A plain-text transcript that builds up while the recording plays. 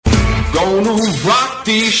Gonna rock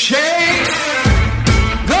these shades,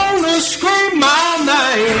 gonna scream my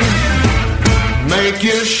name, make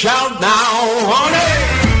you shout now,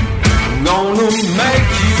 honey, gonna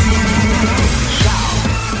make you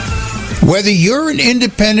shout. Whether you're an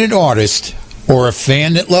independent artist or a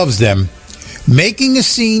fan that loves them,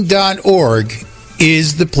 MakingAScene.org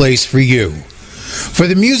is the place for you. For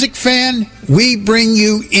the music fan, we bring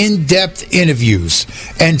you in-depth interviews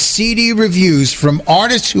and CD reviews from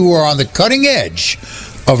artists who are on the cutting edge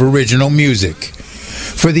of original music.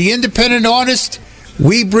 For the independent artist,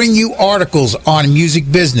 we bring you articles on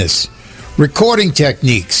music business, recording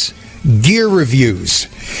techniques, gear reviews,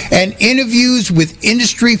 and interviews with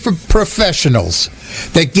industry professionals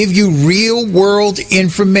that give you real-world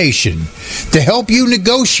information to help you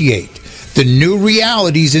negotiate the new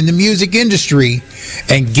realities in the music industry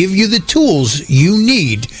and give you the tools you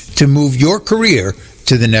need to move your career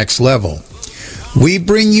to the next level. We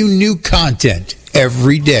bring you new content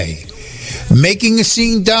every day.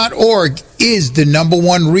 MakingAScene.org is the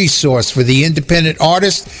 #1 resource for the independent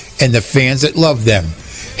artists and the fans that love them.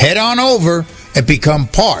 Head on over and become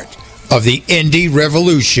part of the indie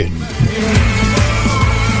revolution.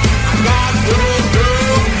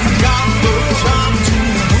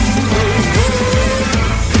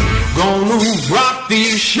 Rock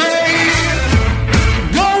these shades,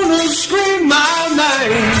 gonna scream my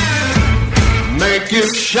name, make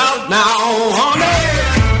you shout now, honey,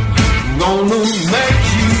 gonna make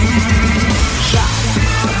you shout,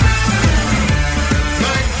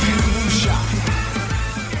 make you shout,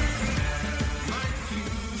 make you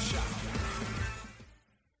shout.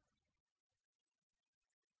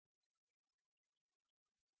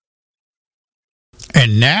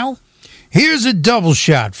 And now, here's a double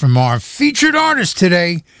shot from our featured artist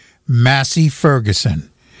today, Massey Ferguson.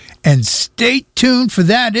 And stay tuned for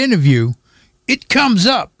that interview. It comes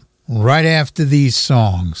up right after these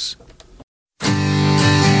songs. I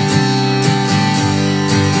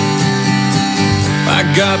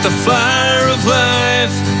got the fire of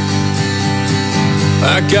life,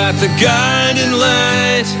 I got the guiding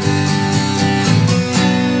light,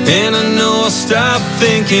 and I know I'll stop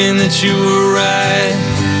thinking that you were right.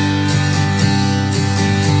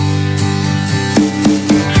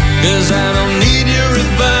 'Cause I don't need your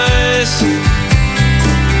advice,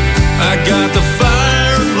 I got the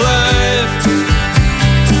fire of life,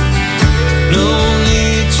 no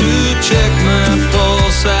need to check my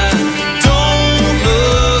pulse, I don't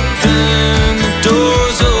look down, the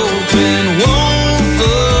door's open, won't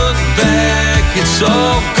look back, it's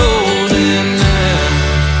all golden now,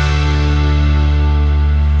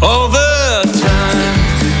 all the time.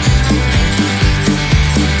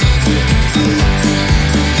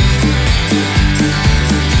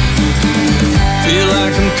 Feel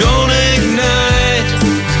like I'm gonna ignite,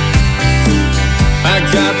 I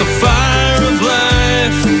got the fire of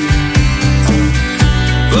life,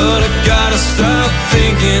 but I gotta stop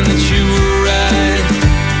thinking that you were right.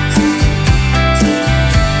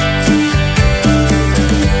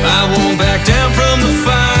 I won't back down from the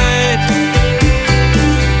fight,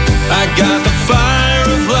 I got the fire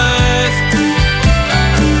of life,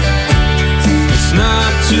 it's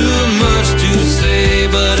not too much to say,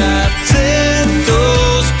 but I set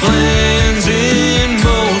those plans in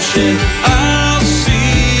motion, I'll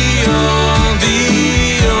see all the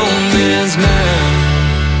omens now,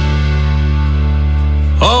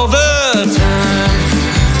 all the time.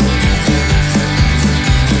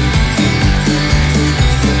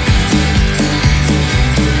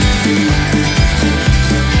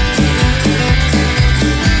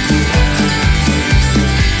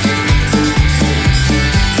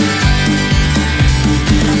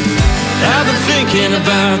 I've been thinking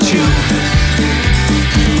about you,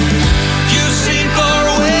 you seem far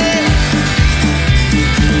away,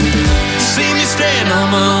 see me stand on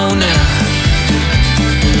my own now,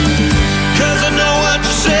 'cause I know what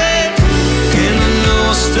you say, and I know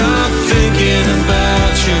I'll stop thinking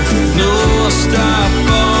about you, no, I'll stop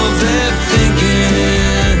all that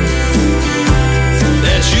thinking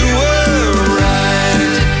that you were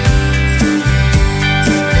right.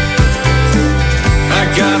 I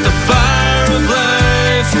got the fire of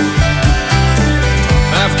life,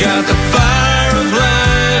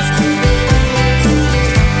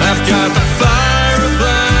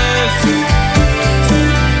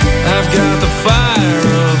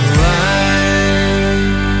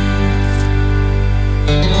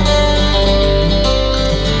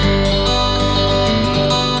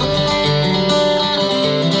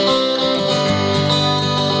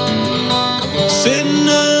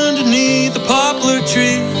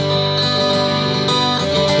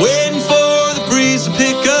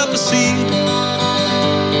 up a seed,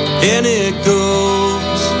 and it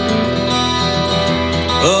goes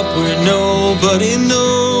up where nobody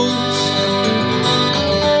knows.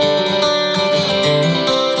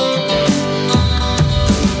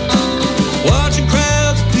 Watching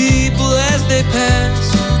crowds of people as they pass,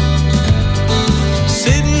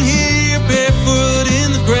 sitting here barefoot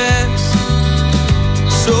in the grass.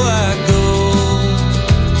 So I go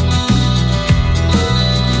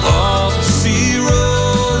off to see Rose.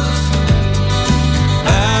 I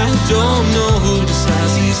don't know who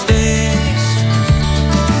decides these things,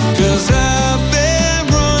 'cause I've been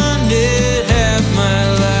running half my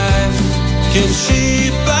life. Can she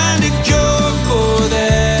find a cure for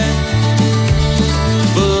that?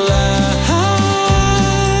 Will I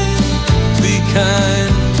be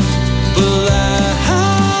kind? Will I?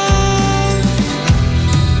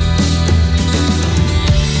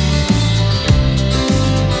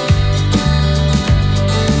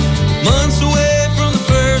 Months away from the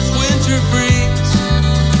first winter freeze,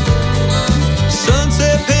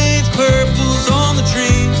 sunset paints purples on the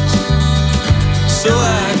trees. So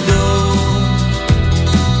I go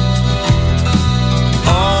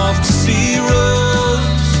off to see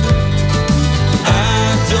Rose. I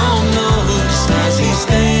don't know who decides these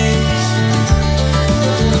things.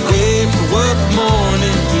 Wait for what the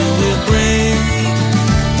morning dew will bring,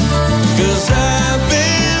 'cause I've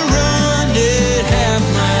been running half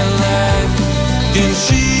my life. Can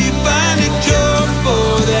she find a cure for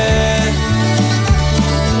that?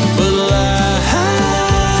 Will I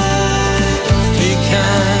be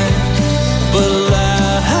kind? Will I?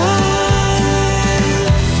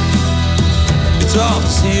 It's off to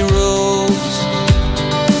see Rose.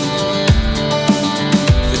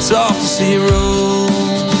 It's off to see Rose.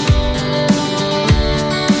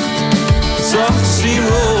 It's off to see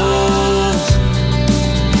Rose.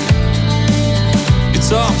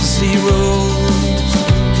 It's off to see Rose.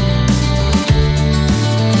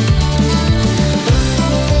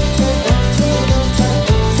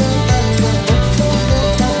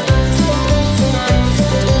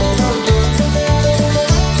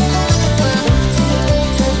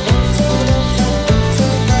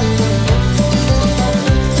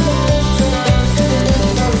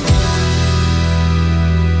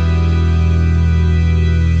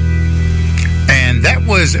 And that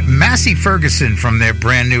was Massey Ferguson from their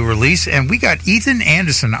brand new release. And we got Ethan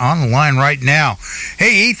Anderson on the line right now.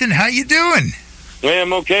 Hey, Ethan, how you doing? Hey,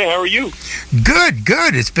 I'm okay. How are you? Good,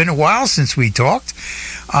 good. It's been a while since we talked.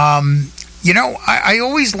 You know, I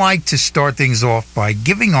always like to start things off by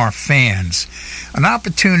giving our fans an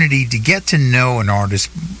opportunity to get to know an artist.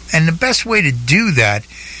 And the best way to do that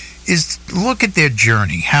is look at their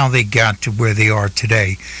journey, how they got to where they are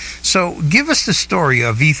today. So give us the story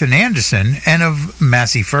of Ethan Anderson and of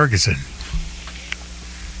Massey Ferguson.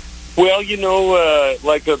 Well, you know,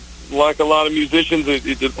 like a lot of musicians,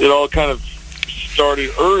 it all kind of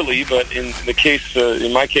started early. But in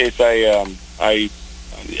my case,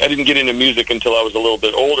 I didn't get into music until I was a little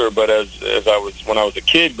bit older. But when I was a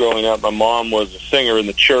kid growing up, my mom was a singer in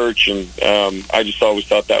the church, and I just always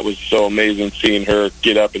thought that was so amazing, seeing her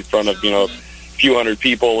get up in front of a few hundred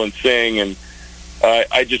people and sing. And I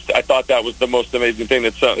thought that was the most amazing thing.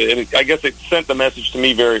 And I guess it sent the message to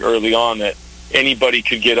me very early on that anybody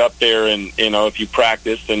could get up there, and if you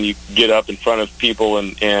practice and you get up in front of people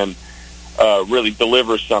and really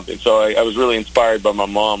deliver something. So I was really inspired by my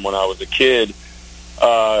mom when I was a kid.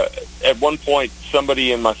 At one point,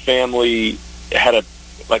 somebody in my family had a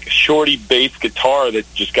shorty bass guitar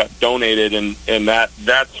that just got donated, and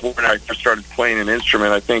that's when I first started playing an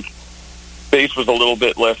instrument. I think bass was a little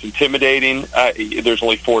bit less intimidating. There's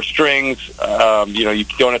only 4 strings. You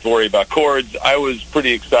don't have to worry about chords. I was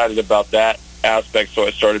pretty excited about that aspect, so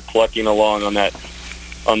I started plucking along on that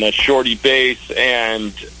shorty bass,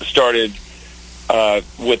 and started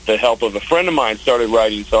with the help of a friend of mine, started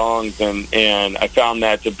writing songs, and I found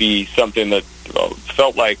that to be something that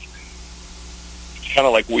felt like kind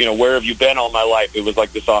of like, where have you been all my life? It was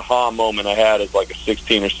like this aha moment I had as like a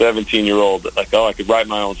 16 or 17-year-old, like, I could write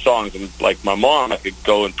my own songs, and like my mom, I could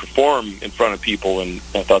go and perform in front of people, and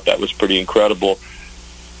I thought that was pretty incredible.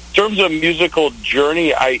 In terms of musical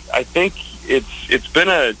journey, I think it's been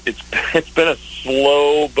a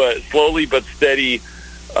slowly but steady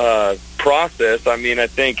process. I mean, I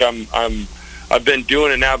think I've been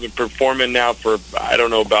doing it now. I've been performing now for, I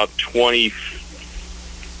don't know, about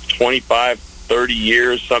 25, 30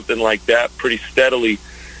 years, something like that, pretty steadily.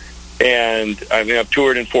 And I mean, I've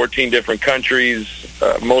toured in 14 different countries,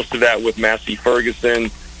 most of that with Massey Ferguson.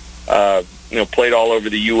 Played all over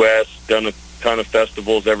the U.S., done ton of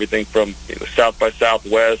festivals, everything from South by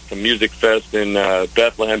Southwest to Music Fest in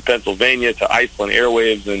Bethlehem, Pennsylvania, to Iceland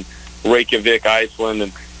Airwaves and Reykjavik,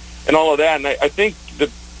 Iceland, and all of that. And I think the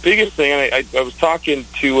biggest thing, and I was talking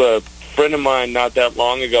to a friend of mine not that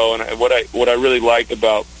long ago, and what I really like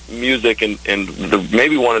about music, and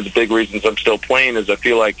maybe one of the big reasons I'm still playing, is I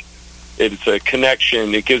feel like it's a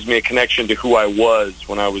connection. It gives me a connection to who I was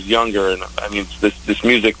when I was younger. And I mean, this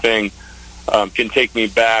music thing can take me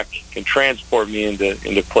back, can transport me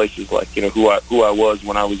into places like, who I was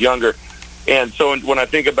when I was younger. And so when I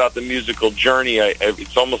think about the musical journey,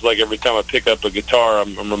 it's almost like every time I pick up a guitar,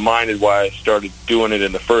 I'm reminded why I started doing it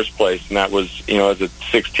in the first place. And that was, as a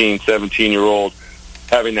 16, 17-year-old,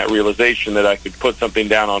 having that realization that I could put something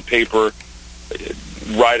down on paper,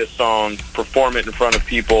 write a song, perform it in front of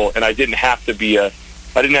people, and I didn't have to be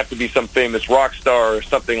some famous rock star or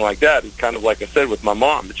something like that. It's kind of like I said with my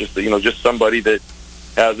mom. It's just, just somebody that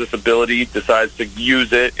has this ability, decides to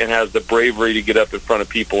use it, and has the bravery to get up in front of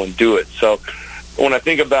people and do it. So when I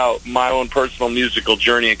think about my own personal musical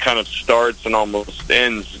journey, it kind of starts and almost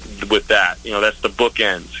ends with that. That's the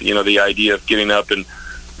bookends. The idea of getting up and,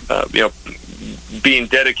 being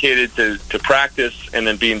dedicated to practice, and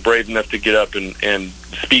then being brave enough to get up and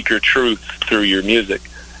speak your truth through your music.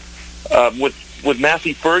 With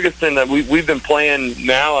Massey Ferguson, we've been playing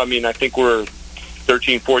now. I mean, I think we're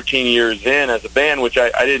 13, 14 years in as a band, which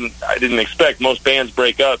I didn't expect. Most bands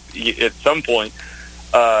break up at some point.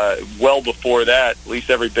 Well before that, at least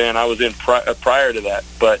every band I was in prior to that.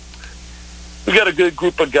 But we've got a good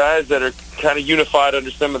group of guys that are kind of unified under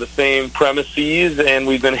some of the same premises, and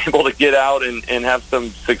we've been able to get out and have some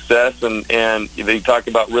success. And they talk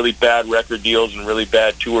about really bad record deals and really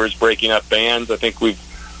bad tours, breaking up bands. I think we've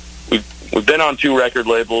been on 2 record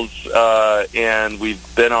labels, and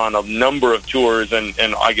we've been on a number of tours, and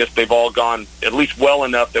I guess they've all gone at least well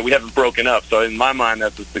enough that we haven't broken up. So in my mind,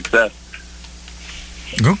 that's a success.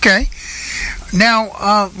 Okay.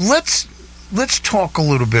 Now, let's talk a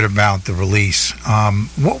little bit about the release.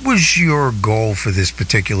 What was your goal for this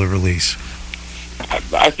particular release?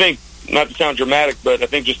 I think, not to sound dramatic, but I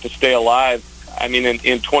think just to stay alive. I mean, in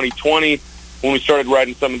 2020, when we started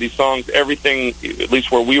writing some of these songs, everything, at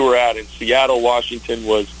least where we were at in Seattle, Washington,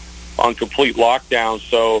 was on complete lockdown.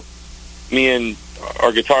 So me and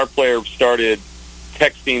our guitar player started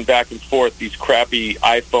texting back and forth these crappy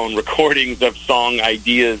iPhone recordings of song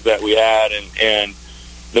ideas that we had, and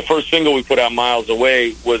the first single we put out, Miles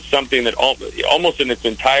Away, was something that almost in its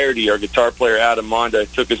entirety, our guitar player, Adam Monda,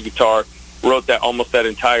 took his guitar, wrote almost that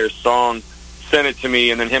entire song, sent it to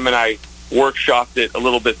me, and then him and I workshopped it a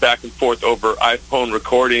little bit back and forth over iPhone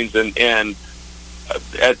recordings. And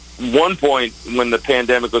at one point, when the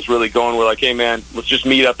pandemic was really going, we're like, hey, man, let's just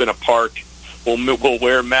meet up in a park. We'll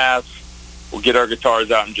wear masks. We'll get our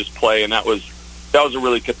guitars out and just play. And that was a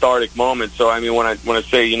really cathartic moment. So, I mean, when I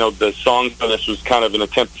say, the songs on this was kind of an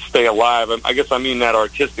attempt to stay alive, I guess I mean that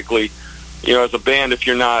artistically. As a band, if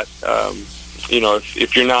you're not,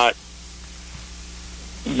 if you're not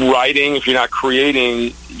writing, if you're not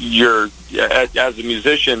creating, you're, as a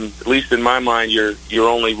musician, at least in my mind, you're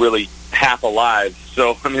only really half alive.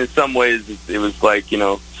 So, I mean, in some ways, it was like,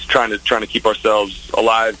 trying to keep ourselves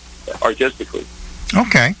alive artistically.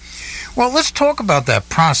 Okay. Well, let's talk about that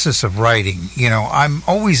process of writing. I'm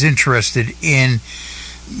always interested in,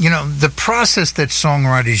 the process that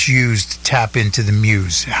songwriters use to tap into the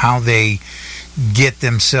muse, how they get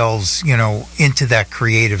themselves, into that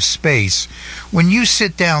creative space. When you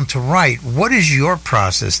sit down to write, what is your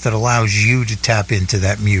process that allows you to tap into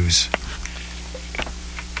that muse?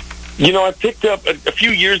 I picked up, a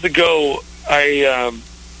few years ago, I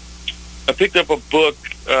picked up a book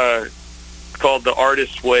called The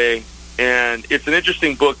Artist's Way. And it's an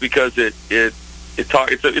interesting book because it's a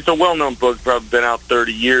well-known book, probably been out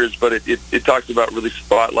 30 years, but it talks about really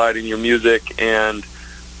spotlighting your music and,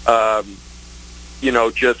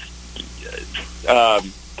 just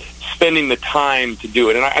spending the time to do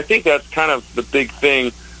it. And I think that's kind of the big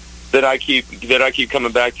thing that I keep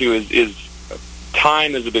coming back to is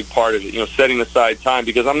time is a big part of it, setting aside time,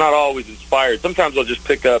 because I'm not always inspired. Sometimes I'll just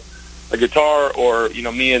pick up a guitar, or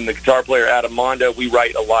me and the guitar player Adam Monda, we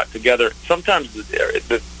write a lot together. Sometimes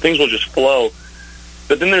the things will just flow,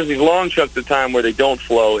 but then there's these long chunks of time where they don't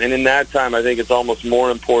flow, and in that time I think it's almost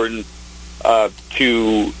more important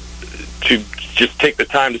to just take the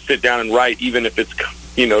time to sit down and write, even if it's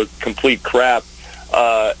complete crap.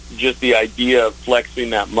 Just the idea of flexing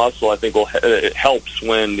that muscle, I think, it helps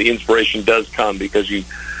when the inspiration does come, because you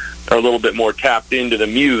are a little bit more tapped into the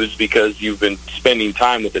muse because you've been spending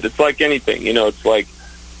time with it. It's like anything, it's like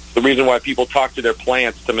the reason why people talk to their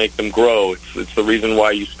plants to make them grow. It's the reason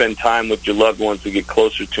why you spend time with your loved ones to get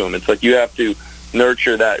closer to them. It's like you have to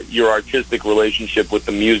nurture your artistic relationship with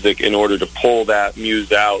the music in order to pull that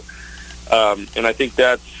muse out. And I think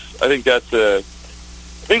that's a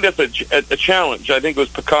challenge. I think it was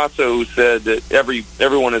Picasso who said that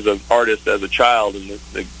everyone is an artist as a child, and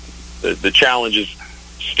the challenge is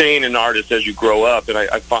staying an artist as you grow up. And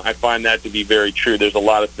I find that to be very true. There's a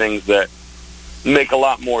lot of things that make a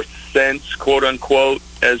lot more sense, quote unquote,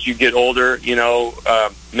 as you get older.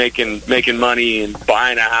 Making money and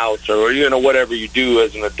buying a house, or whatever you do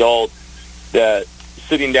as an adult. That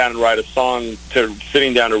sitting down to write a song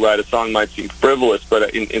might seem frivolous,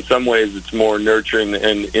 but in some ways it's more nurturing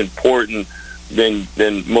and important than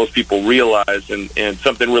most people realize, and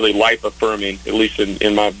something really life affirming, at least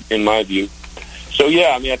in my view. So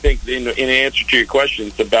yeah, I mean, I think in answer to your question,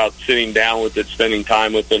 it's about sitting down with it, spending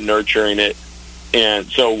time with it, nurturing it, and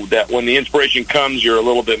so that when the inspiration comes, you're a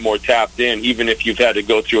little bit more tapped in, even if you've had to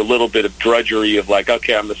go through a little bit of drudgery of like,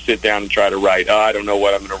 okay, I'm going to sit down and try to write. I don't know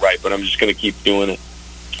what I'm going to write, but I'm just going to keep doing it.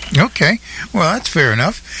 Okay, well, that's fair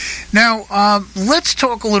enough. Now, let's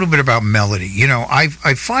talk a little bit about melody. I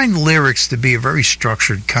find lyrics to be a very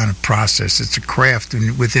structured kind of process. It's a craft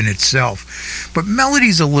within itself. But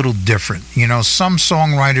melody's a little different. Some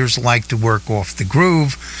songwriters like to work off the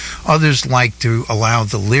groove. Others like to allow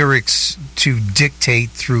the lyrics to dictate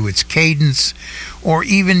through its cadence, or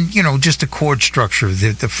even, just a chord structure,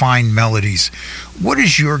 the fine melodies. What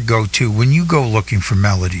is your go-to when you go looking for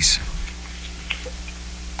melodies?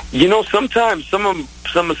 Sometimes some of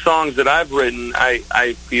the songs that I've written,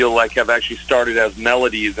 I feel like have actually started as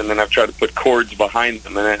melodies, and then I've tried to put chords behind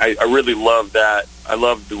them, and I really love that. I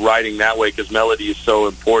love the writing that way because melody is so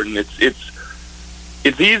important. It's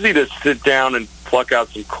easy to sit down and pluck out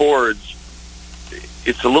some chords.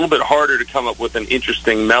 It's a little bit harder to come up with an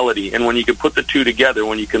interesting melody, and when you can put the two together,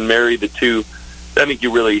 when you can marry the two, I think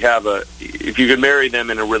you really have if you can marry them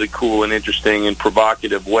in a really cool and interesting and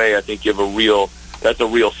provocative way, I think you have that's a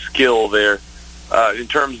real skill there. In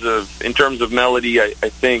terms of melody, I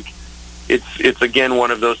think it's again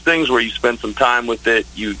one of those things where you spend some time with it.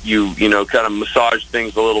 You kind of massage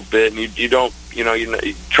things a little bit, and you don't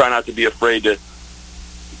you try not to be afraid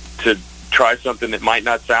to try something that might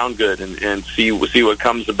not sound good and see what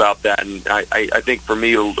comes about that. And I think for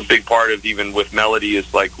me a big part of even with melody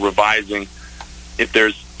is like revising. If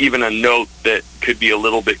there's even a note that could be a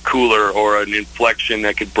little bit cooler, or an inflection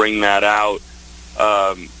that could bring that out.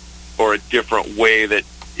 Or a different way that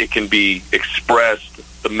it can be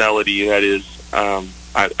expressed, the melody that is.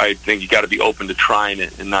 I think you got to be open to trying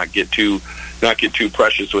it and not get too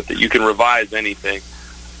precious with it. You can revise anything.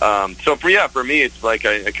 So for me, it's like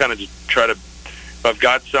I kind of just try to, if I've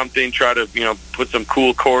got something, try to put some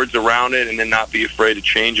cool chords around it, and then not be afraid to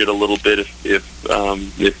change it a little bit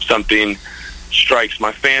if something strikes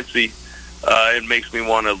my fancy. It makes me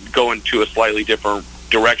want to go into a slightly different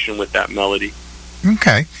direction with that melody.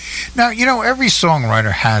 Okay. Now, every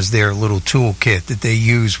songwriter has their little toolkit that they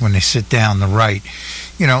use when they sit down to write.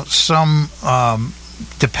 Some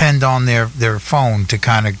depend on their phone to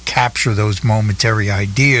kind of capture those momentary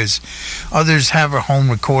ideas. Others have a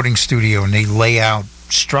home recording studio, and they lay out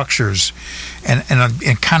structures and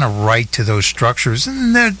kind of write to those structures.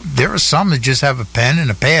 And there are some that just have a pen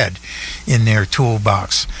and a pad in their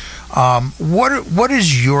toolbox. What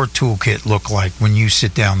does your toolkit look like when you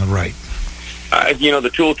sit down to write? The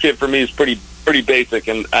toolkit for me is pretty basic,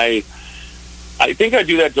 and I think I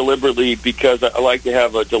do that deliberately because I like to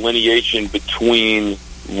have a delineation between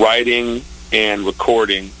writing and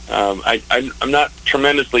recording. I'm not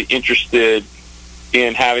tremendously interested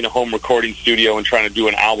in having a home recording studio and trying to do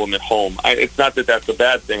an album at home. It's not that that's a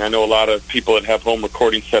bad thing. I know a lot of people that have home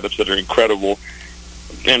recording setups that are incredible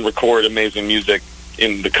and record amazing music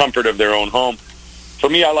in the comfort of their own home. For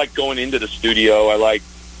me, I like going into the studio. I like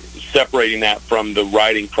separating that from the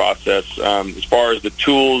writing process. As far as the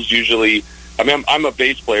tools, usually, I'm a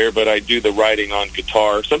bass player, but I do the writing on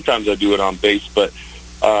guitar. Sometimes I do it on bass, but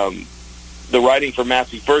the writing for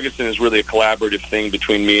Massey Ferguson is really a collaborative thing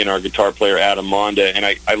between me and our guitar player, Adam Monda, and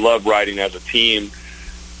I love writing as a team.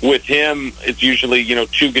 With him, it's usually,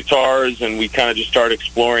 two guitars, and we kind of just start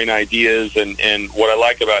exploring ideas, and what I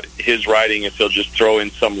like about his writing is he'll just throw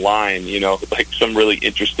in some line, like some really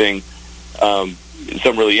interesting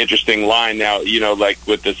line. Now, like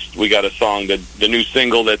with this, we got a song, the new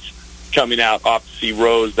single that's coming out, Off to See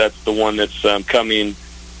Rose, that's the one that's coming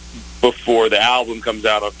before the album comes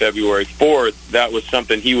out on February 4th. That was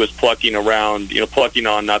something he was plucking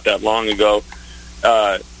on not that long ago.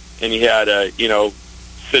 And he had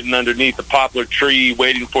sitting underneath a poplar tree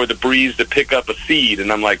waiting for the breeze to pick up a seed.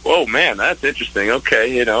 And I'm like, oh, man, that's interesting.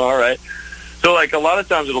 Okay, all right. So, like, a lot of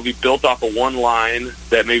times it'll be built off of one line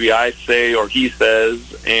that maybe I say or he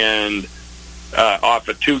says, and off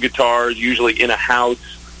of two guitars, usually in a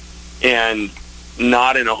house and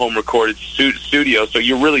not in a home-recorded studio. So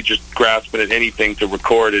you're really just grasping at anything to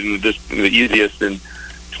record it. And the easiest in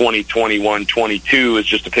 2021, 22 is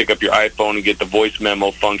just to pick up your iPhone and get the voice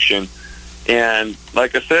memo function. And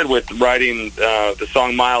like I said, with writing the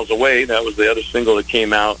song Miles Away, that was the other single that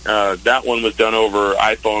came out, that one was done over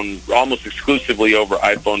iPhone, almost exclusively over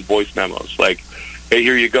iPhone voice memos. Like, hey,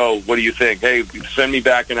 here you go. What do you think? Hey, send me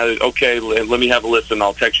back another, okay, let me have a listen.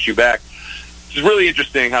 I'll text you back. It's really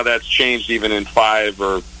interesting how that's changed even in 5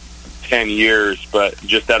 or 10 years, but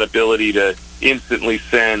just that ability to instantly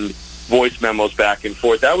send voice memos back and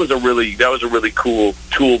forth. That was a really cool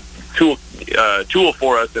tool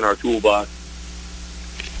for us in our toolbox.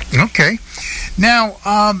 Okay. Now,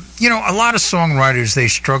 a lot of songwriters, they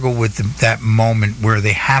struggle with that moment where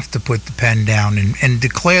they have to put the pen down and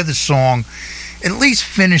declare the song at least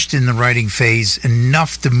finished in the writing phase,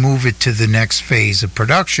 enough to move it to the next phase of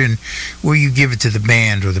production where you give it to the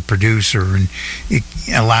band or the producer and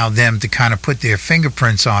allow them to kind of put their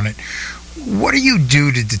fingerprints on it. What do you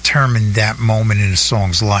do to determine that moment in a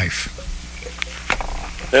song's life?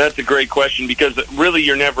 That's a great question, because really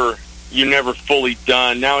you're never fully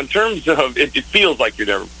done. Now, in terms of, it feels like you're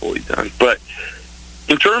never fully done, but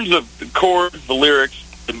in terms of the chords, the lyrics,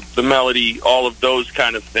 the melody, all of those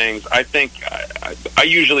kind of things, I think I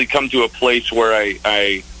usually come to a place where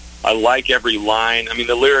I like every line. I mean,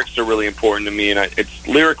 the lyrics are really important to me, and it's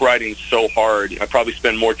lyric writing so hard. I probably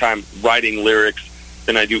spend more time writing lyrics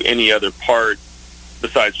than I do any other part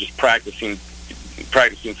besides just practicing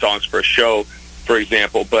songs for a show, for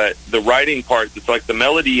example. But the writing part, it's like the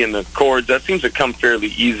melody and the chords, that seems to come fairly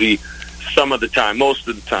easy some of the time, most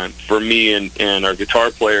of the time, for me and our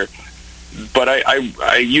guitar player. But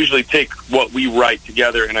I usually take what we write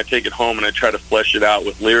together and I take it home and I try to flesh it out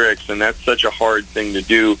with lyrics, and that's such a hard thing to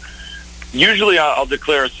do. Usually I'll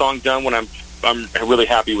declare a song done when I'm really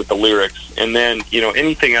happy with the lyrics, and then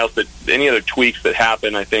anything else, any other tweaks that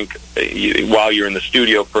happen, I think while you're in the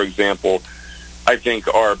studio, for example, I think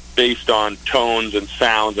are based on tones and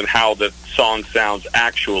sounds and how the song sounds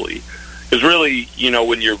actually. Because really,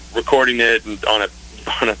 when you're recording it and on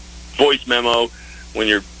a voice memo, when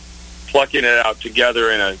you're plucking it out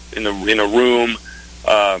together in a room,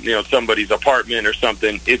 somebody's apartment or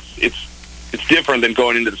something, it's different than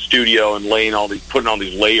going into the studio and putting all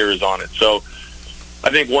these layers on it. So I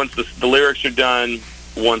think once the lyrics are done,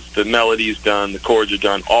 once the melody's done, the chords are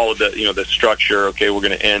done, all of the structure, okay, we're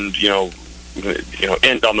going to end,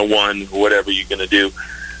 end on the one, whatever you're going to do.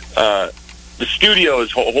 The studio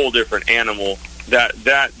is a whole different animal.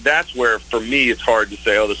 That's where, for me, it's hard to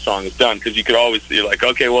say, oh, the song is done, because you could always be like,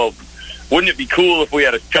 okay, well, wouldn't it be cool if we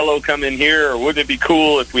had a cello come in here, or wouldn't it be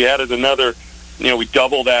cool if we added another, we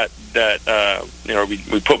double that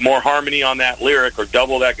we put more harmony on that lyric, or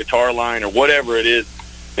double that guitar line, or whatever it is.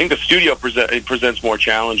 I think the studio presents more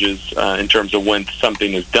challenges in terms of when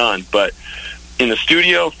something is done. But in the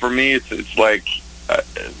studio, for me, it's like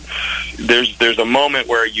there's a moment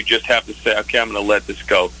where you just have to say, okay, I'm going to let this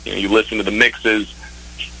go. You listen to the mixes,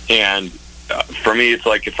 and for me, it's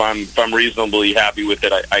like if I'm reasonably happy with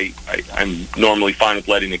it, I'm normally fine with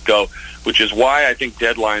letting it go, which is why I think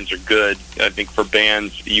deadlines are good. I think for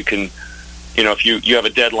bands, you can, if you have a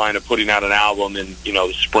deadline of putting out an album in,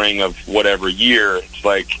 the spring of whatever year, it's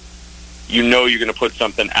like, you're going to put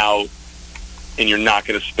something out, and you're not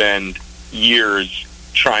going to spend years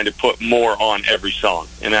trying to put more on every song.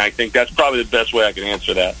 And I think that's probably the best way I can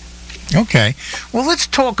answer that. Okay. Well, let's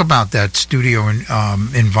talk about that studio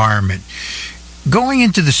environment. Going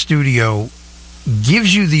into the studio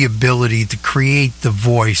gives you the ability to create the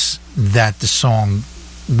voice that the song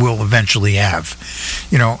will eventually have.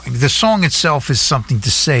 The song itself is something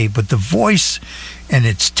to say, but the voice and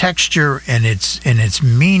its texture and its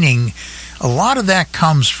meaning, a lot of that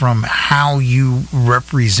comes from how you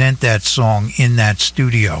represent that song in that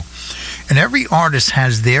studio. And every artist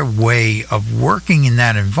has their way of working in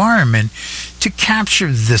that environment to capture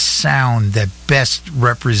the sound that best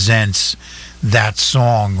represents that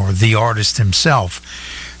song or the artist himself.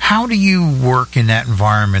 How do you work in that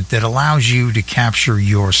environment that allows you to capture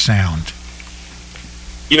your sound?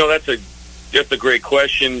 That's a great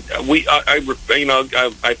question.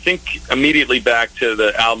 I think immediately back to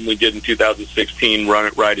the album we did in 2016, Run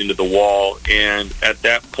It Right Into the Wall, and at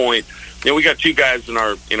that point, we got two guys in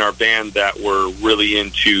our band that were really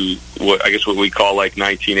into what we call like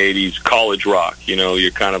 1980s college rock.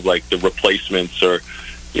 You're kind of like the Replacements or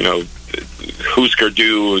Husker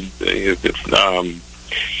Du,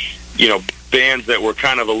 bands that were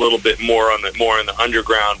kind of a little bit more in the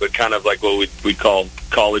underground, but kind of like what we call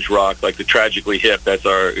college rock, like the Tragically Hip. That's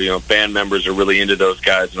our band members are really into those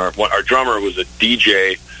guys, and our drummer was a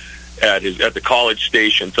DJ at the college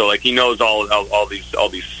station, so like he knows all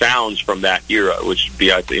these sounds from that era, which would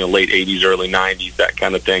be late 80s, early 90s, that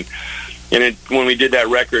kind of thing. And when we did that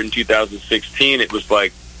record in 2016, it was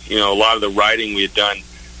like a lot of the writing we had done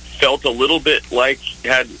felt a little bit like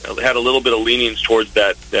had a little bit of leanings towards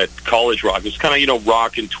that college rock. It was kind of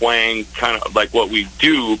rock and twang, kind of like what we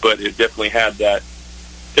do, but it definitely had a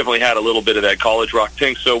little bit of that college rock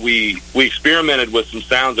thing. So we experimented with some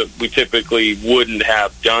sounds that we typically wouldn't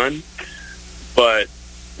have done. But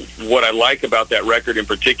what I like about that record in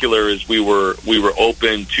particular is we were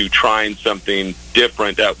open to trying something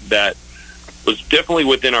different that was definitely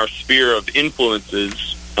within our sphere of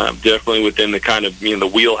influences, definitely within the kind of the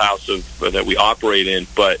wheelhouse that we operate in,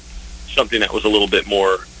 but something that was a little bit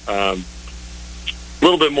more of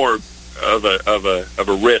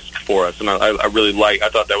a risk for us. And I really I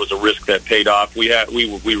thought that was a risk that paid off. We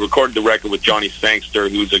recorded the record with Johnny Sangster,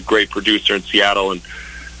 who's a great producer in Seattle and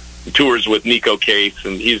tours with Nico Case,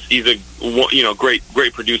 and he's a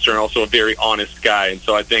great producer and also a very honest guy. And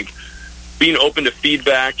so I think being open to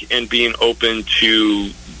feedback and being open to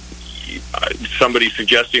somebody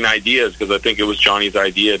suggesting ideas, because I think it was Johnny's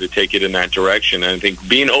idea to take it in that direction. And I think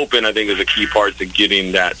being open, is a key part to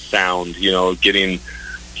getting that sound, getting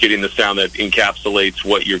the sound that encapsulates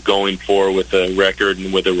what you're going for with a record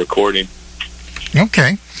and with a recording.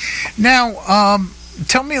 Okay. Now,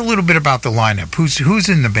 tell me a little bit about the lineup. Who's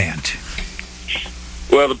in the band?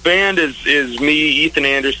 Well, the band is me, Ethan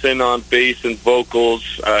Anderson on bass and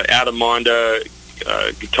vocals, Adam Monda,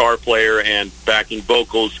 guitar player and backing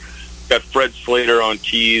vocals. Got Fred Slater on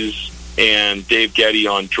keys and Dave Getty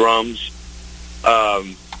on drums.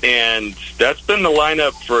 And that's been the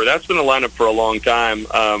lineup for a long time.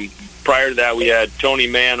 Prior to that, we had Tony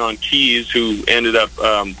Mann on keys, who ended up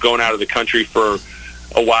going out of the country for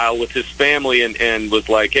a while with his family, and was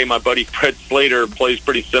like, hey, my buddy Fred Slater plays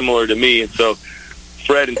pretty similar to me. And so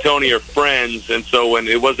Fred and Tony are friends, and so when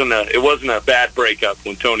it wasn't a bad breakup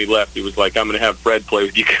when Tony left. He was like, I'm going to have Fred play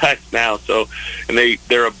with you guys now. So, and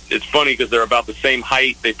it's funny because they're about the same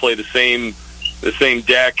height. They play the same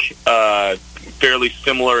deck, fairly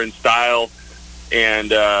similar in style, and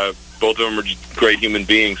both of them are just great human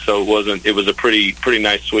beings. So it was a pretty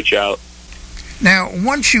nice switch out. Now,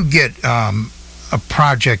 once you get a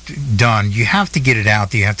project done, you have to get it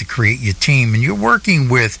out there, you have to create your team, and you're working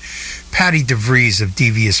with Patty DeVries of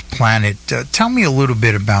Devious Planet. Tell me a little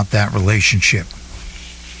bit about that relationship.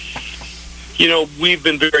 We've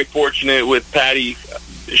been very fortunate with Patty.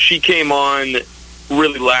 She came on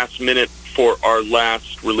really last minute for our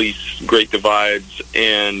last release, Great Divides,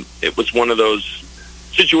 and it was one of those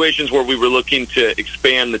situations where we were looking to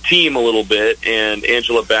expand the team a little bit, and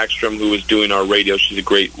Angela Backstrom, who was doing our radio, she's a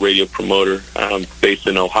great radio promoter based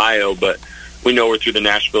in Ohio, but we know her through the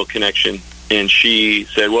Nashville connection, and she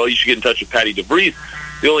said, well, you should get in touch with Patty DeVries.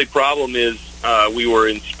 The only problem is we were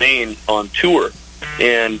in Spain on tour,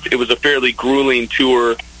 and it was a fairly grueling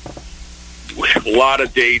tour with a lot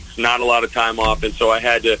of dates, not a lot of time off, and so I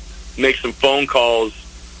had to make some phone calls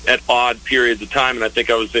at odd periods of time, and I think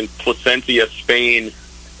I was in Plasencia, Spain,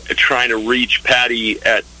 trying to reach Patty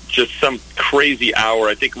at just some crazy hour.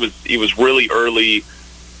 I think it was really early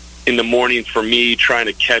in the morning for me, trying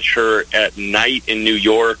to catch her at night in New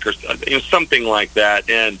York or something like that.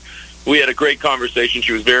 And we had a great conversation.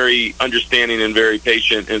 She was very understanding and very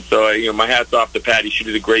patient. And so, my hat's off to Patty. She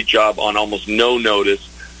did a great job on almost no notice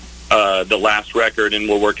the last record, and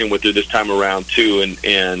we're working with her this time around too.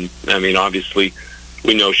 And obviously,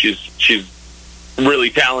 we know she's really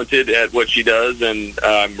talented at what she does, and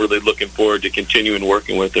I'm really looking forward to continuing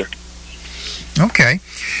working with her. Okay.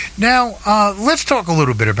 Now, let's talk a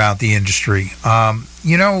little bit about the industry.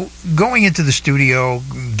 Going into the studio,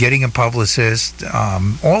 getting a publicist,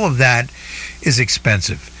 all of that is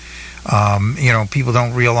expensive. People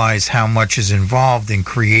don't realize how much is involved in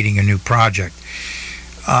creating a new project.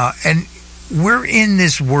 And we're in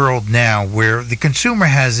this world now where the consumer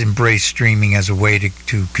has embraced streaming as a way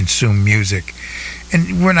to consume music.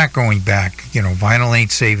 And we're not going back. Vinyl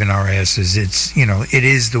ain't saving our asses. It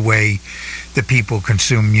is the way that people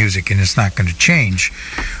consume music, and it's not going to change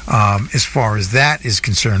as far as that is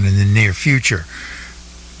concerned in the near future.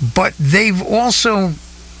 But they've also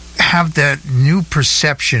have that new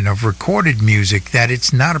perception of recorded music that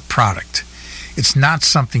it's not a product. It's not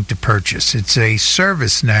something to purchase. It's a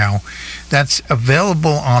service now that's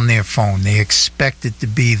available on their phone. They expect it to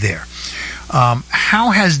be there.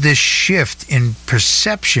 How has this shift in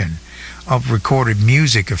perception of recorded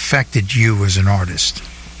music affected you as an artist?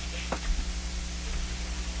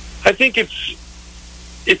 I think it's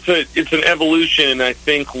an evolution, and I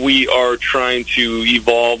think we are trying to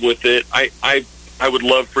evolve with it. I would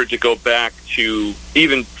love for it to go back to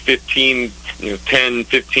even 10,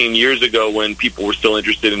 15 years ago when people were still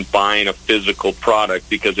interested in buying a physical product,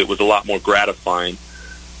 because it was a lot more gratifying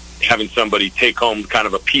having somebody take home kind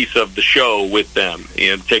of a piece of the show with them,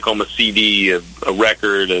 take home a CD, a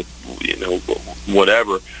record,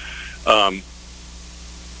 whatever.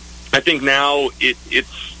 I think now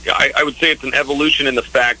I would say it's an evolution in the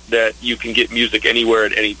fact that you can get music anywhere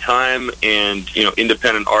at any time, and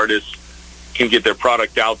independent artists can get their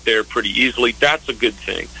product out there pretty easily. That's a good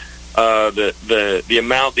thing. The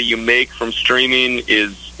amount that you make from streaming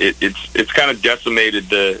it's kind of decimated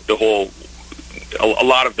the whole, a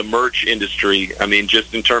lot of the merch industry. I mean,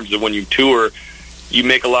 just in terms of when you tour, you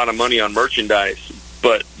make a lot of money on merchandise,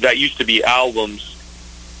 but that used to be albums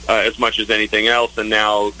as much as anything else, and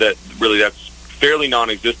now that's fairly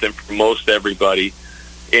non-existent for most everybody.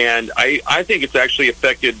 And I think it's actually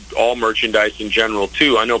affected all merchandise in general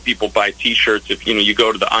too. I know people buy T-shirts if you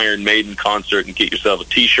go to the Iron Maiden concert and get yourself a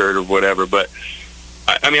T-shirt or whatever. But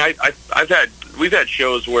we've had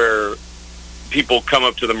shows where people come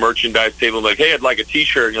up to the merchandise table and like, hey, I'd like a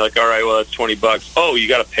T-shirt, and you're like, all right, well, that's $20. Oh, you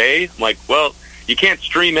got to pay? I'm like, well, you can't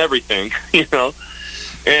stream everything,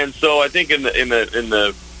 And so I think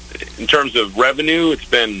in terms of revenue, it's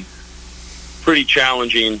been pretty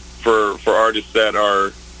challenging for artists that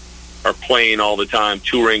are playing all the time,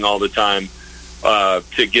 touring all the time,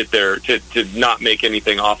 to get there, to not make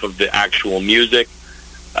anything off of the actual music.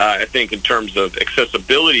 I think in terms of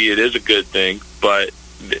accessibility, it is a good thing, but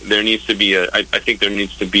there needs to be I think there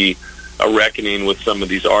needs to be a reckoning with some of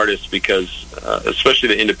these artists, because especially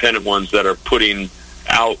the independent ones that are putting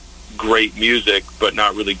out great music but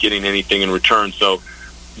not really getting anything in return. So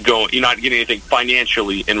you're not getting anything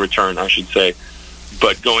financially in return, I should say.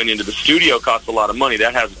 But going into the studio costs a lot of money.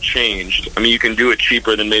 That hasn't changed. I mean, you can do it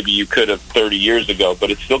cheaper than maybe you could have 30 years ago, but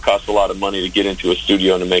it still costs a lot of money to get into a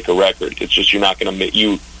studio and to make a record. It's just you're not going to make...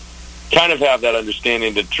 You kind of have that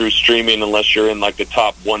understanding that through streaming, unless you're in like the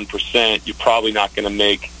top 1%, you're probably not going to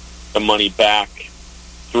make the money back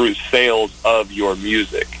through sales of your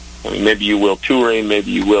music. I mean, maybe you will touring,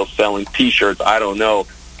 maybe you will selling T-shirts, I don't know,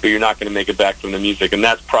 but you're not going to make it back from the music, and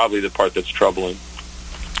that's probably the part that's troubling.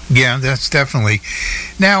 Yeah, that's definitely.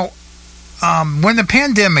 Now, when the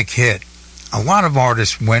pandemic hit, a lot of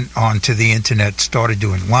artists went onto the internet, started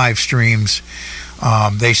doing live streams.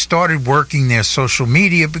 They started working their social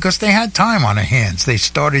media because they had time on their hands. They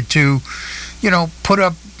started to, put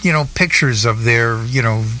up, pictures of their,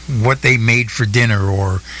 what they made for dinner,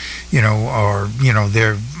 or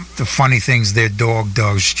the funny things their dog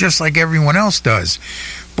does, just like everyone else does.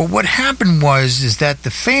 But what happened is that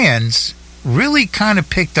the fans really kind of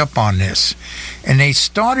picked up on this, and they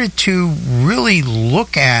started to really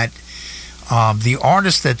look at the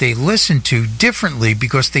artists that they listened to differently,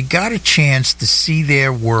 because they got a chance to see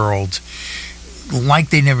their world like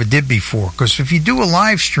they never did before. Because if you do a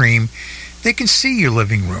live stream, they can see your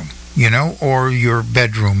living room, or your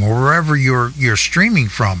bedroom, or wherever you're streaming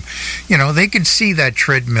from. They can see that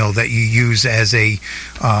treadmill that you use as a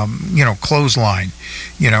clothesline,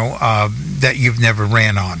 that you've never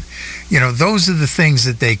ran on. Those are the things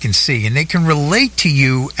that they can see, and they can relate to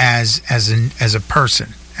you as a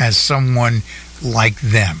person, as someone like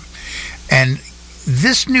them. And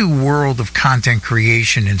this new world of content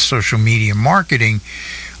creation and social media marketing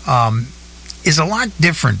is a lot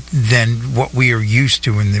different than what we are used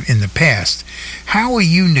to in the past. How are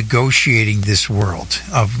you negotiating this world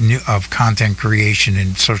of content creation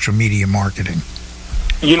and social media marketing?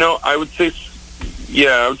 I would say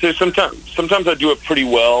sometimes I do it pretty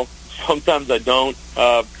well. Sometimes I don't.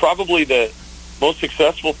 Probably the most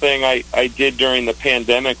successful thing I did during the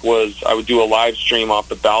pandemic was I would do a live stream off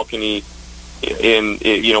the balcony in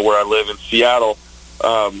where I live in Seattle.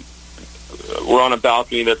 We're on a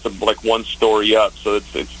balcony that's like one story up, so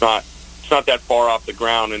it's not that far off the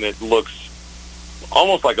ground, and it looks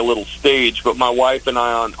almost like a little stage. But my wife and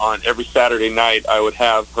I on every Saturday night, I would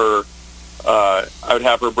have her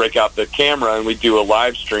break out the camera, and we'd do a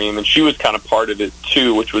live stream, and she was kind of part of it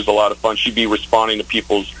too, which was a lot of fun. She'd be responding to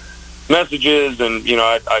people's messages, and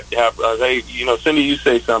I'd have hey, Cindy, you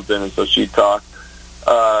say something, and so she'd talk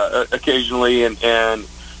occasionally, and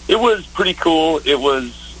it was pretty cool. It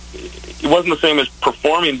wasn't the same as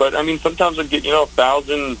performing, but I mean, sometimes I'd get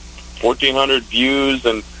 1,000, 1,400 views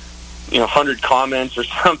and 100 comments or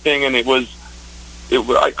something, and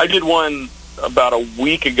I did one about a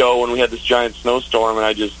week ago when we had this giant snowstorm, and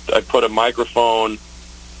I put a microphone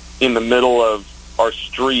in the middle of our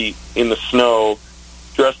street in the snow,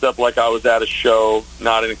 dressed up like I was at a show,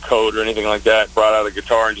 not in a coat or anything like that, brought out a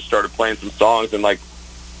guitar and just started playing some songs, and like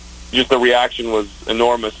just the reaction was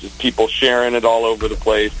enormous. Just people sharing it all over the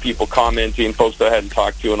place, people commenting, folks that I hadn't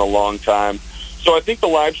talked to in a long time. So I think the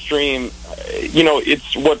live stream,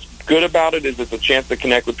 it's what's good about it is it's a chance to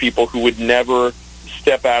connect with people who would never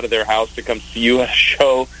step out of their house to come see you at a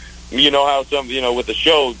show. You know how with the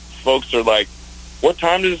show, folks are like, what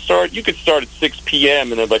time does it start? You could start at 6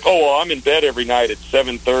 p.m. and they're like, oh, well, I'm in bed every night at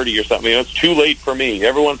 7:30 or something. It's too late for me.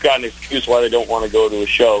 Everyone's got an excuse why they don't want to go to a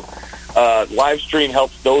show. Live stream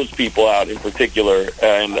helps those people out in particular.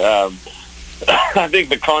 And I think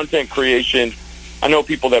the content creation, I know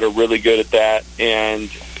people that are really good at that. And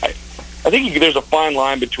I think there's a fine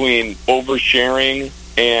line between oversharing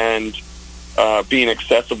and being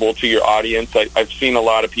accessible to your audience. I've seen a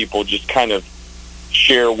lot of people just kind of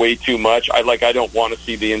share way too much. I don't want to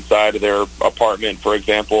see the inside of their apartment, for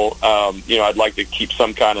example. I'd like to keep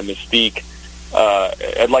some kind of mystique.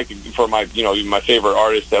 I'd like for my favorite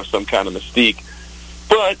artists to have some kind of mystique.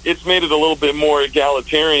 But it's made it a little bit more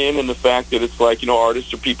egalitarian in the fact that it's like,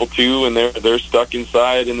 artists are people too, and they're stuck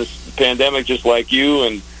inside in this pandemic just like you,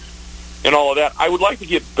 and all of that. I would like to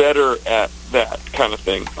get better at that kind of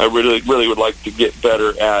thing. I really, really would like to get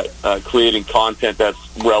better at creating content that's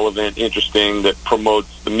relevant, interesting, that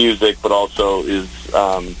promotes the music, but also is,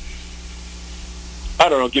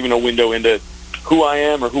 giving a window into who I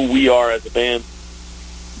am or who we are as a band.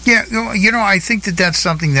 Yeah, I think that's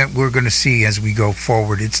something that we're going to see as we go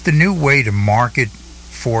forward. It's the new way to market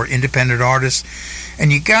for independent artists.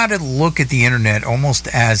 And you got to look at the internet almost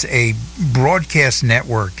as a broadcast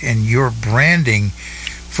network, and your branding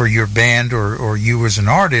for your band or you as an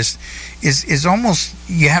artist is almost,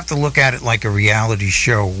 you have to look at it like a reality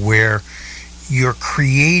show where you're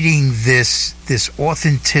creating this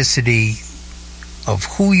authenticity of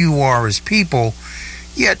who you are as people,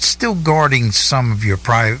 yet still guarding some of your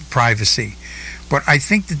privacy. But I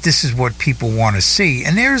think that this is what people want to see.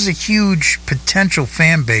 And there's a huge potential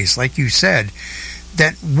fan base, like you said,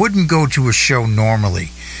 that wouldn't go to a show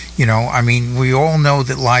normally. We all know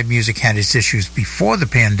that live music had its issues before the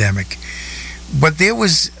pandemic, but there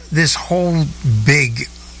was this whole big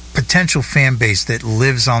potential fan base that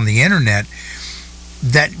lives on the internet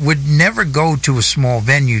that would never go to a small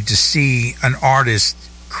venue to see an artist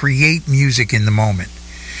create music in the moment.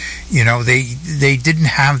 They didn't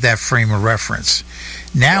have that frame of reference.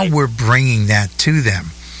 Now we're bringing that to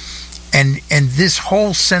them. And this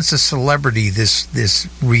whole sense of celebrity, this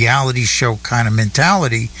reality show kind of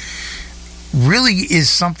mentality, really is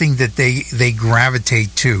something that they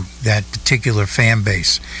gravitate to, that particular fan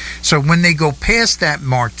base. So when they go past that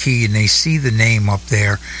marquee and they see the name up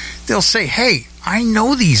there, they'll say, hey, I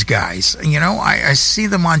know these guys. I see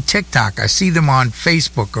them on TikTok. I see them on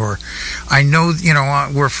Facebook, or I know,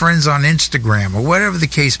 we're friends on Instagram, or whatever the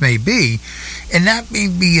case may be. And that may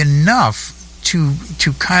be enough to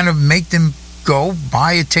kind of make them go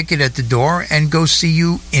buy a ticket at the door and go see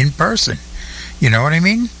you in person. You know what I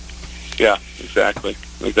mean? Yeah, exactly.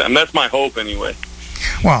 And that's my hope anyway.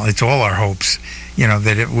 Well, it's all our hopes,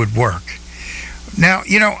 that it would work. Now,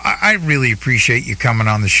 I really appreciate you coming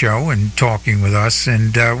on the show and talking with us,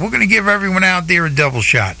 and we're going to give everyone out there a double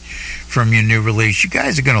shot from your new release. You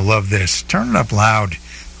guys are going to love this. Turn it up loud.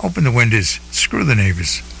 Open the windows. Screw the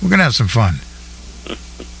neighbors. We're going to have some fun.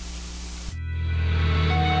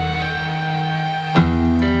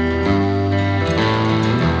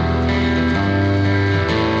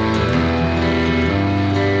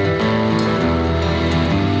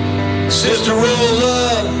 Sister, roll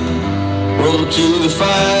up to the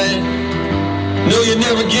fight. No, you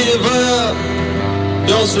never give up.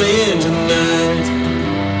 Don't stay in tonight.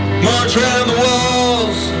 March round the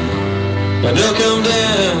walls, and they'll come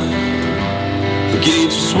down. The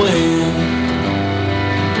gates will swing.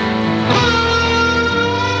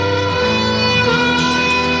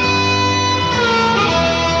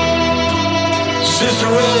 Sister,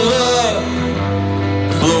 roll up.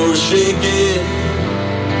 The floor is shaking.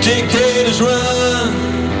 Dictators run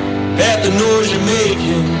at the noise you're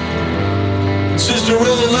making. Sister,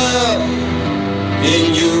 roll up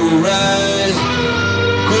and you rise.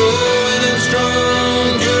 Growing up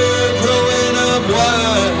strong, you're growing up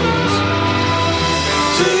wise.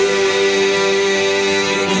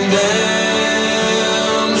 Taking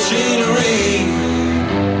down machinery.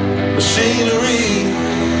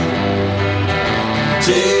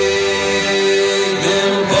 Take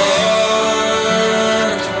them apart.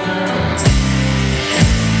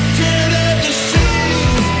 Tear up the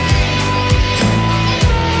street.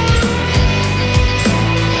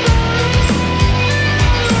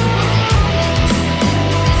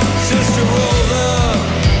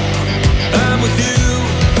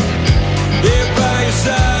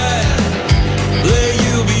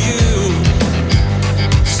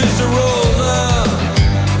 Sister, roll up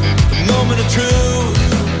the moment of truth.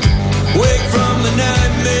 Wake from the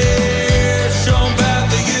nightmare shown by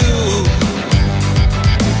the youth.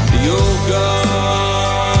 The old garden,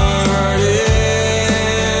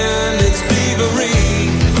 it's thievery.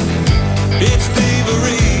 It's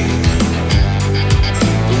thievery.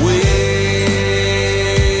 The waves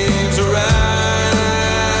are rising,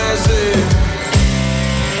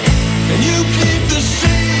 and you keep the sea.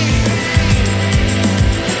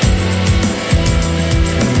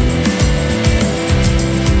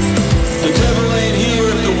 The devil ain't here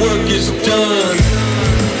if the work is done.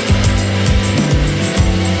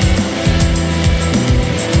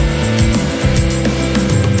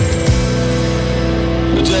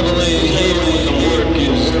 The devil ain't here when the work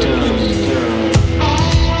is done.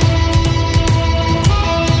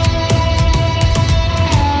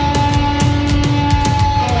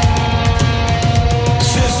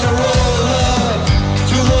 Sister, roll up.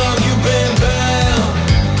 Too long you've been bound.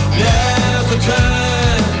 Now's the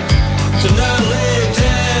time to not lay it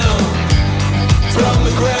down. From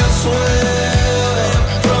the groundswell,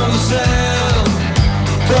 from the sound,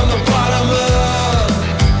 from the bottom up,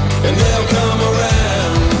 and they'll come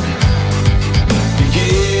around. The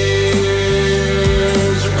gears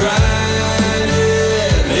are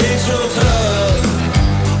grinding. It's so tough.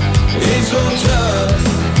 It's so tough.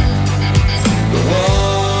 The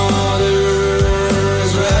water's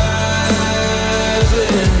rising.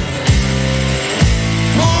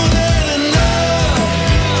 More than enough.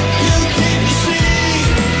 You keep the sea,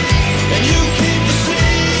 and you keep the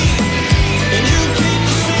sea, and you keep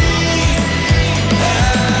the sea.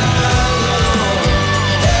 How long?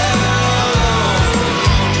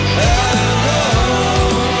 How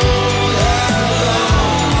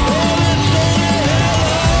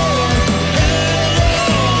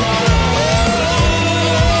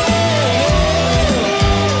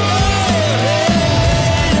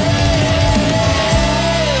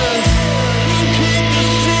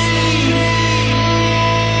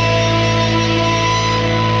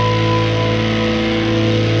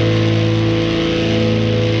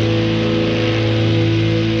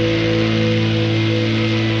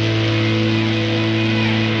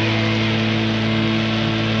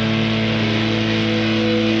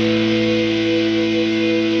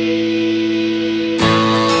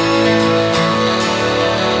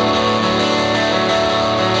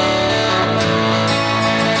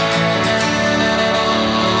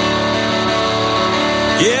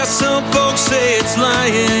Yeah, some folks say it's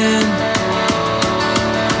lying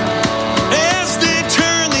as they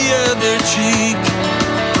turn the other cheek.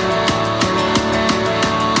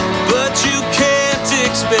 But you can't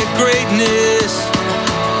expect greatness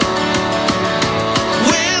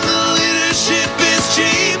when the leadership is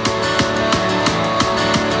cheap.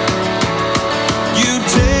 You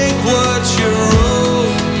take what you're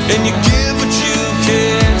owed and you give what you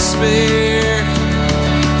can spare.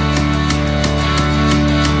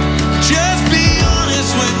 Just be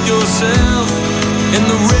honest with yourself, and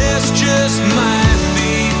the rest just might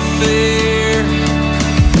be fair.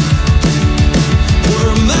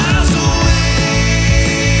 We're miles away.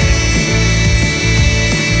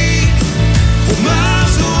 We're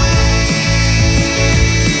miles away.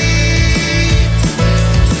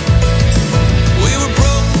 We were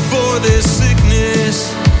broke before this sickness,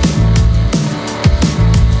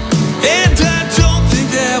 and I don't think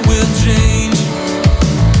that will change.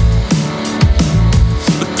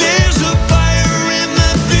 But there's a fire in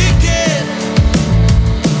the thicket,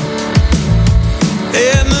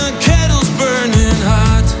 and the kettle's burning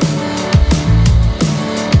hot,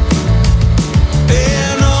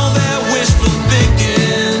 and all that wishful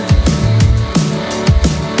thinking.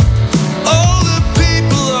 All the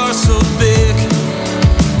people are so thick,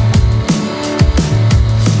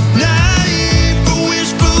 naive for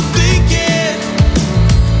wishful thinking.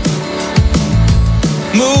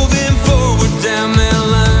 Moving forward down that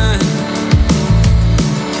line,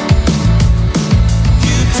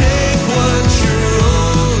 you take what you're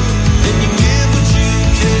owed and you give what you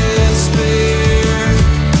can spare.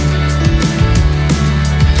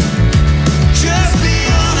 Just be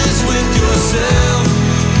honest with yourself,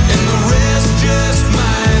 and the rest just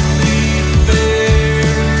might be fair.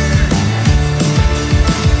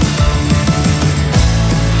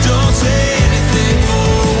 Don't say anything for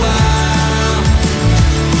a while.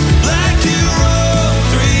 Black hero,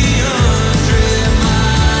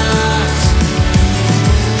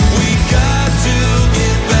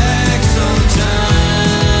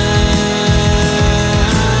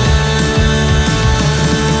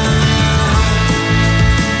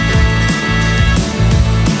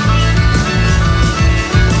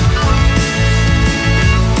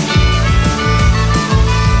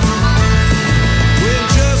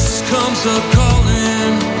 voice a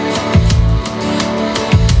calling,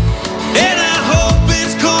 and I hope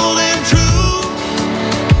it's cold and true.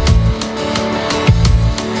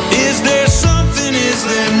 Is there something, is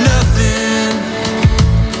there nothing?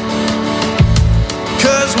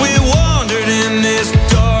 'Cause we wandered in this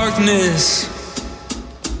darkness.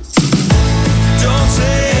 Don't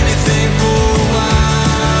say anything for a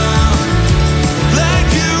while, like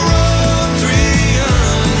you rode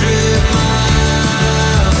 300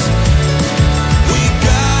 miles. We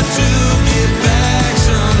got to get back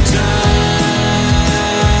sometime.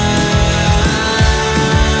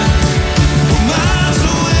 We're miles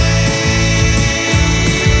away.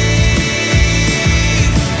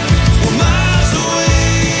 We're miles away,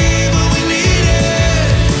 but we need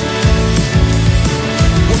it.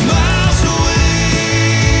 We're miles away.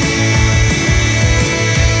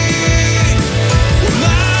 We're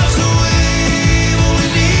miles away, but we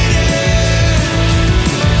need it.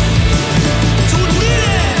 So we need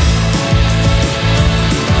it.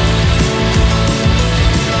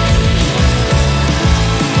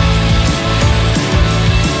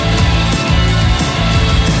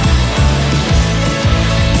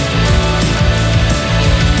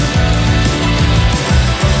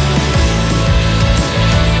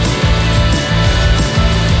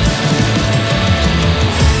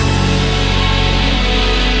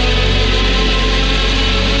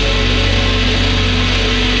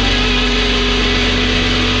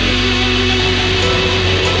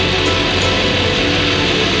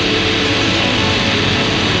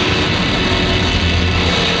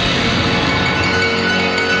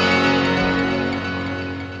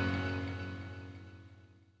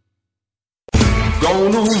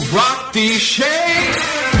 Gonna rock these shades,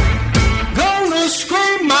 gonna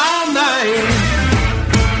scream my name,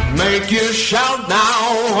 make you shout now,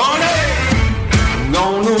 honey,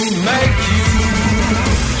 gonna make you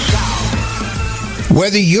shout.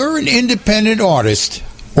 Whether you're an independent artist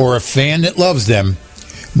or a fan that loves them,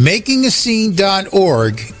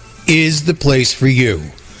 MakingAScene.org is the place for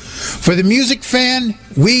you. For the music fan,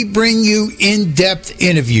 we bring you in-depth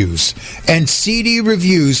interviews and CD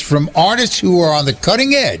reviews from artists who are on the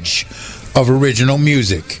cutting edge of original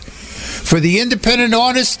music. For the independent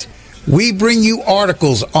artist, we bring you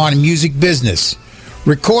articles on music business,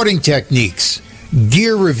 recording techniques,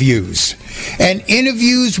 gear reviews, and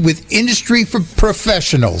interviews with industry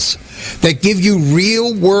professionals that give you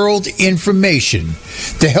real-world information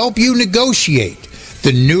to help you negotiate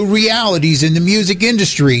the new realities in the music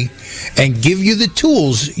industry and give you the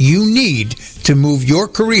tools you need to move your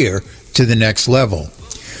career to the next level.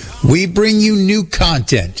 We bring you new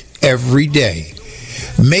content every day.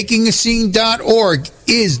 MakingAScene.org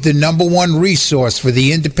is the #1 resource for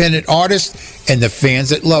the independent artists and the fans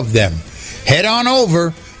that love them. Head on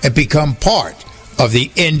over and become part of the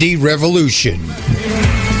indie revolution.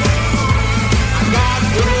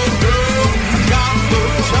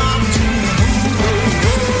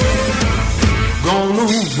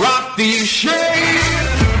 Rock these shades,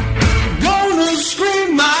 gonna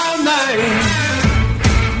scream my name,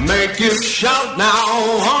 make you shout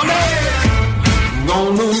now, honey,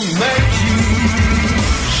 gonna make